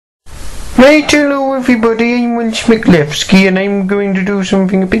Right, hello everybody, I'm Welsh McLevsky and I'm going to do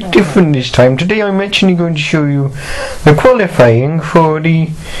something a bit different this time. Today I'm actually going to show you the qualifying for the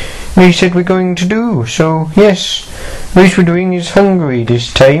race that we're going to do. So yes, the race we're doing is Hungary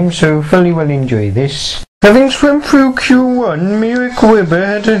this time, so fairly well enjoy this. Having swum through Q1, Mirek Weber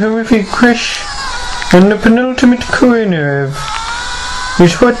had a horrific crash on the penultimate corner of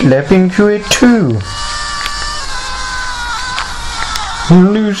his hot lap in Q2.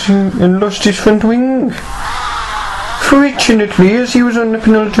 And lost his front wing. Fortunately, as he was on the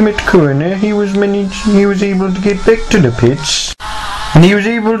penultimate corner, he was able to get back to the pits, and he was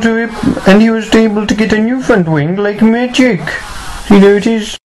able to get a new front wing like magic. See, there it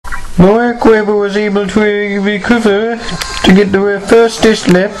is. Mirek Weber was able to recover to get the fastest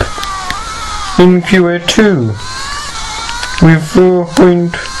lap in Q2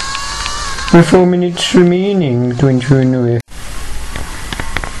 with 4 minutes remaining to ensure no.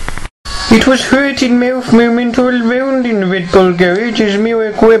 It was hurt in mouth movement all round in the Red Bull garage as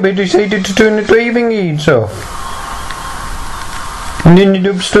Mirek Weber decided to turn the driving aids off and ended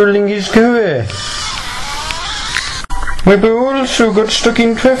up stalling his car. Weber also got stuck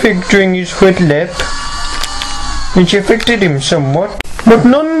in traffic during his hot lap, which affected him somewhat, but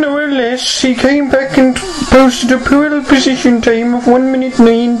nonetheless he came back and posted a pole position time of 1 minute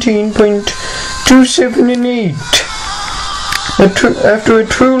 19.278 after a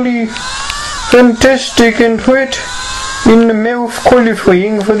truly fantastic and wet in the mouth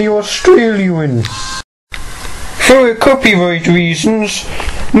qualifying for the Australian. For copyright reasons,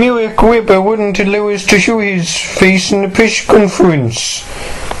 Mirek Weber wouldn't allow us to show his face in the press conference.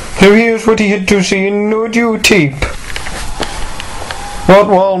 So here's what he had to say in audio tape.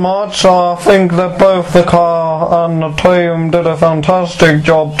 Well, mates, I think that both the car and the team did a fantastic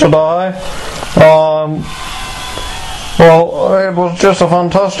job today. Well, it was just a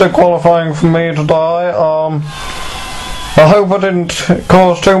fantastic qualifying for me today. I hope I didn't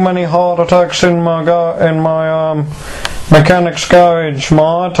cause too many heart attacks in my mechanic's garage,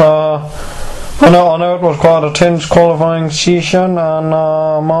 mate. I know it was quite a tense qualifying session, and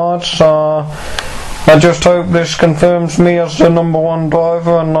mates, I just hope this confirms me as the number one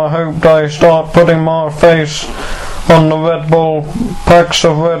driver, and I hope they start putting my face on the Red Bull packs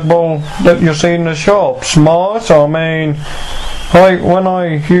of Red Bull that you see in the shops, mate. I mean, when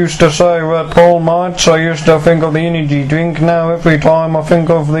I used to say Red Bull, mates, I used to think of the energy drink. Now every time I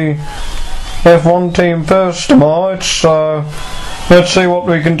think of the F1 team first, mates. So let's see what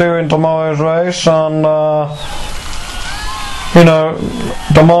we can do in tomorrow's race, and you know,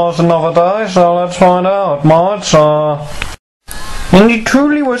 tomorrow's another day, so let's find out, mates. And it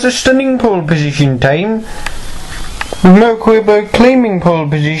truly was a stunning pole position time, with Mirek Weber claiming pole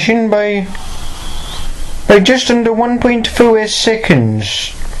position by just under 1.4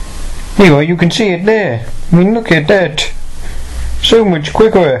 seconds. Anyway, you can see it there. I mean, look at that. So much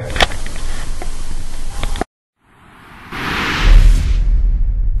quicker.